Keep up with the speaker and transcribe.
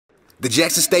The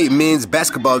Jackson State men's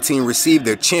basketball team received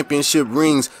their championship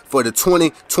rings for the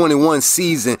 2021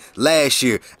 season last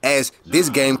year. As this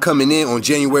game coming in on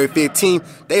January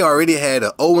 15th, they already had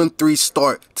an 0-3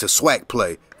 start to SWAC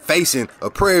play, facing a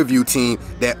Prairie View team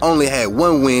that only had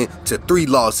 1 win to 3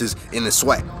 losses in the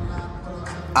SWAC.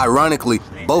 Ironically,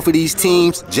 both of these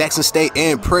teams, Jackson State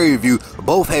and Prairie View,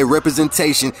 both had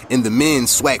representation in the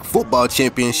men's SWAC football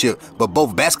championship, but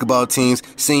both basketball teams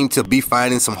seem to be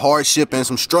finding some hardship and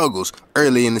some struggles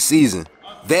early in the season.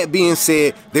 That being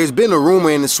said, there's been a rumor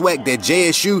in the SWAC that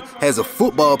JSU has a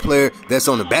football player that's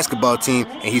on the basketball team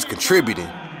and he's contributing.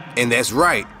 And that's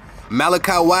right.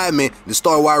 Malachi Wideman, the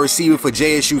star wide receiver for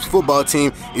JSU's football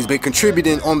team, has been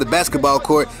contributing on the basketball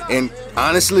court, and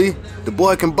honestly, the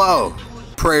boy can ball.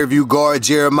 Prairie View guard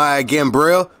Jeremiah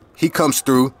Gambrell, he comes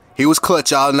through. He was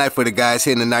clutch all night for the guys,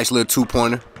 hitting a nice little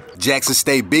 2-pointer. Jackson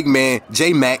State big man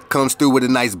J-Mac comes through with a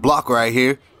nice block right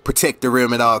here. Protect the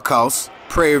rim at all costs.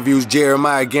 Prairie View's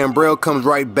Jeremiah Gambrell comes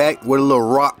right back with a little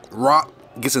rock.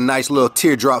 Gets a nice little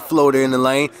teardrop floater in the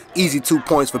lane. Easy 2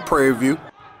 points for Prairie View.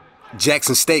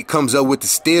 Jackson State comes up with the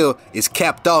steal. It's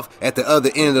capped off at the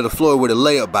other end of the floor with a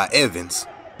layup by Evans.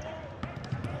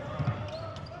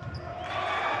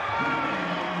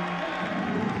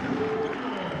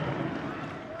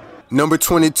 Number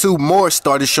 22, Moore,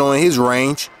 started showing his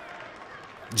range.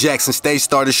 Jackson State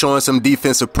started showing some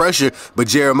defensive pressure, but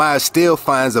Jeremiah still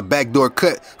finds a backdoor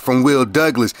cut from Will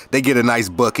Douglas. They get a nice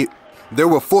bucket. There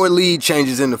were 4 lead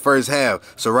changes in the first half.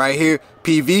 So right here,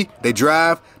 PV, they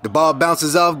drive, the ball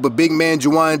bounces off, but big man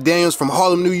Juwan Daniels from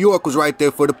Harlem, New York was right there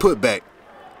for the putback.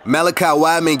 Malachi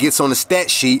Wideman gets on the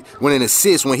stat sheet with an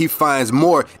assist when he finds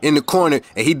Moore in the corner,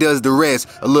 and he does the rest.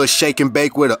 A little shake and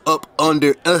bake with a up,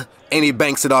 under, and he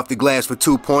banks it off the glass for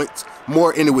 2 points.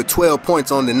 Moore ended with 12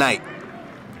 points on the night.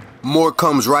 Moore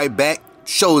comes right back,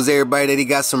 shows everybody that he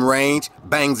got some range,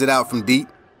 bangs it out from deep.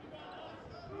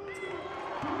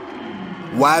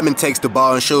 Wideman takes the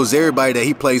ball and shows everybody that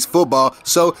he plays football,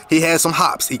 so he has some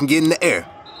hops. He can get in the air.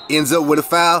 Ends up with a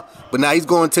foul, but now he's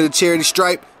going to the charity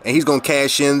stripe, and he's going to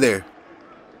cash in there.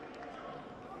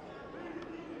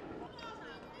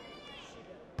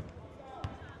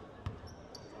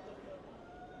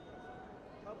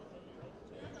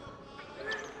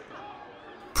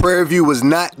 Prairie View was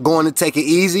not going to take it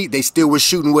easy. They still were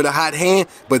shooting with a hot hand,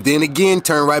 but then again,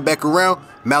 turn right back around.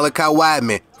 Malachi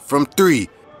Wideman from 3.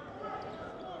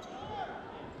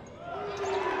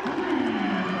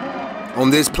 On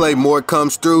this play, Moore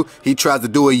comes through. He tries to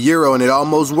do a Euro, and it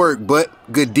almost worked, but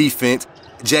good defense.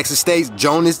 Jackson State's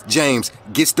Jonas James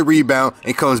gets the rebound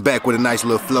and comes back with a nice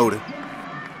little floater.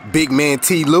 Big man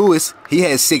T. Lewis, he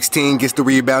has 16, gets the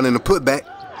rebound and the putback.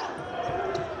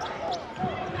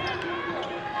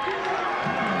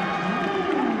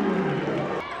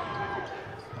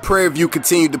 Prairie View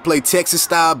continued to play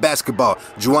Texas-style basketball.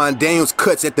 Juwan Daniels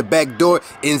cuts at the back door,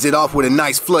 ends it off with a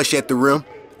nice flush at the rim.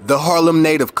 The Harlem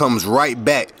native comes right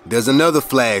back, does another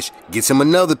flash, gets him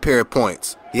another pair of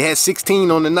points. He had 16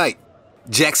 on the night.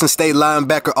 Jackson State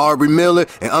linebacker Aubrey Miller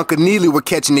and Uncle Neely were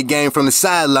catching the game from the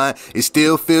sideline. It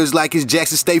still feels like it's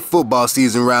Jackson State football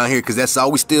season around here because that's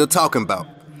all we still talking about.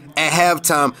 At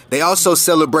halftime, they also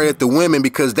celebrated the women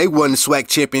because they won the SWAC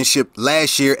championship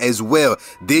last year as well.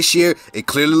 This year, it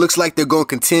clearly looks like they're going to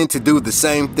continue to do the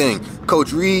same thing.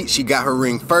 Coach Reed, she got her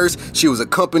ring first. She was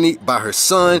accompanied by her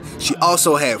son. She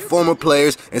also had former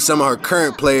players and some of her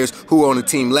current players who were on the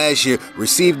team last year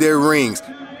receive their rings.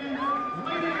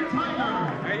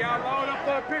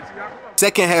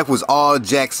 Second half was all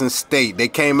Jackson State. They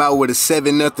came out with a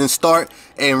 7-0 start,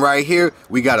 and right here,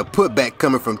 we got a putback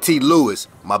coming from T. Lewis,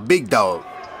 my big dog.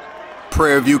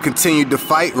 Prairie View continued to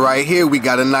fight. Right here, we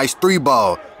got a nice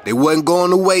 3-ball. They wasn't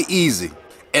going away easy,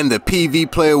 and the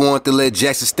PV player wanted to let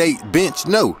Jackson State bench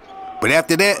know. But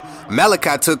after that,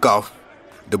 Malachi took off.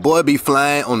 The boy be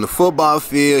flying on the football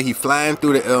field. He flying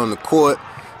through the air on the court.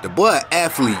 The boy an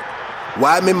athlete.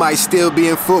 Wideman might still be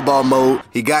in football mode.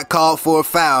 He got called for a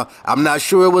foul. I'm not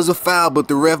sure it was a foul, but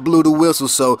the ref blew the whistle,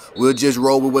 so we'll just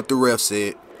roll with what the ref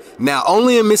said. Now,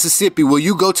 only in Mississippi will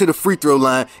you go to the free throw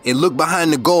line and look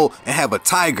behind the goal and have a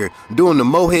tiger doing the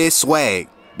Mohead swag.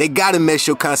 They gotta mess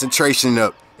your concentration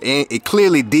up, and it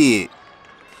clearly did.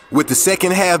 With the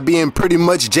second half being pretty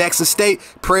much Jackson State,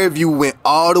 Prairie View went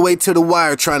all the way to the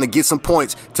wire trying to get some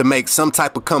points to make some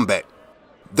type of comeback.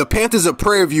 The Panthers of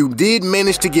Prairie View did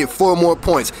manage to get 4 more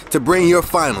points to bring your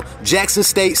final. Jackson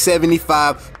State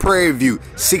 75, Prairie View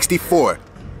 64.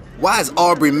 Why is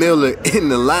Aubrey Miller in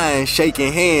the line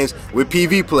shaking hands with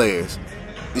PV players?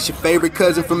 It's your favorite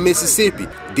cousin from Mississippi,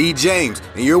 D. James,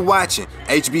 and you're watching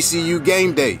HBCU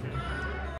Game Day.